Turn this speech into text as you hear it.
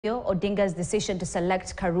Odinga's decision to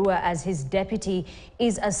select Karua as his deputy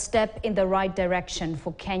is a step in the right direction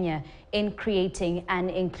for Kenya in creating an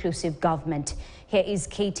inclusive government. Here is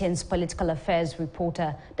KTN's political affairs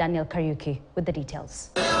reporter Daniel Kariuki with the details.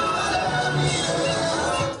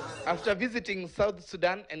 After visiting South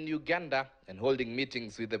Sudan and Uganda and holding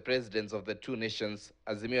meetings with the presidents of the two nations,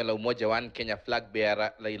 Azimio la Umoja One Kenya flag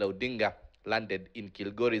bearer Raila Odinga landed in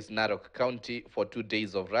Kilgoris, Narok County for 2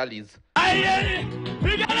 days of rallies.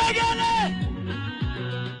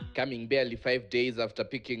 Coming barely 5 days after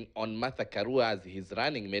picking on Martha Karua as his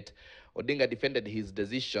running mate, Odinga defended his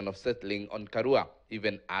decision of settling on Karua,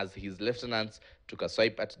 even as his lieutenants took a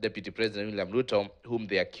swipe at Deputy President William Ruto, whom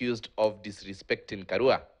they accused of disrespecting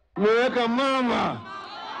Karua. Mweka mama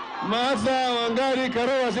Martha Wangari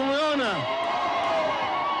Karua, simuona?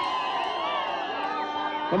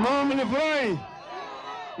 Mama mnafurahi?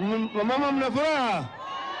 Mama mnafuraha?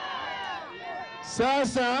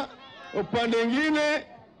 Sasa upande mwingine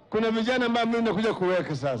kuna vijana ambao mimi nakuja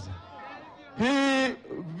kuweka sasa. Hii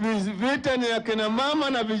vita ni ya kina mama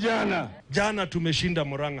na vijana. Jana tumeshinda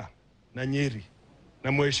Murang'a na Nyeri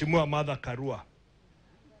na Mheshimiwa Martha Karua.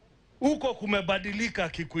 Huko kumebadilika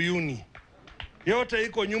Kikuyuni. Yote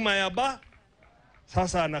iko nyuma ya ba.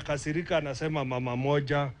 Sasa anakasirika, anasema mama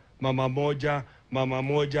moja, mama moja, mama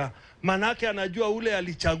moja. Manake anajua ule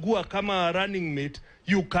alichagua kama running mate,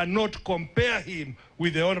 you cannot compare him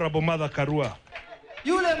with the Honorable Martha Karua.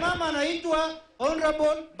 Yule mama anaitwa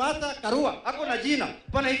Honorable Martha Karua. Hapo na jina.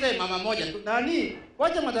 Pana ite mama moja. Nani?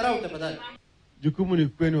 Wacha madharau tafadhali. Jukumu ni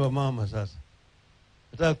kwenu wa mama sasa.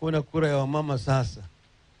 Nataka kuona kura ya wamama sasa.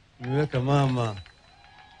 Niweka mama.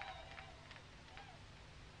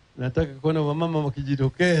 Nataka kuona wamama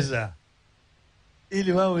wakijitokeza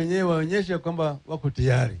ili wao wenyewe waonyeshe kwamba wako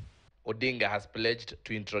tayari. Odinga has pledged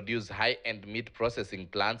to introduce high-end meat processing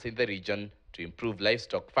plants in the region to improve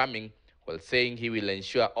livestock farming, while saying he will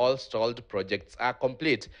ensure all stalled projects are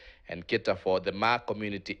complete and cater for the Maa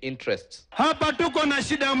community interests. Hapa tuko na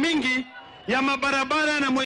shida mingi ya mabarabara na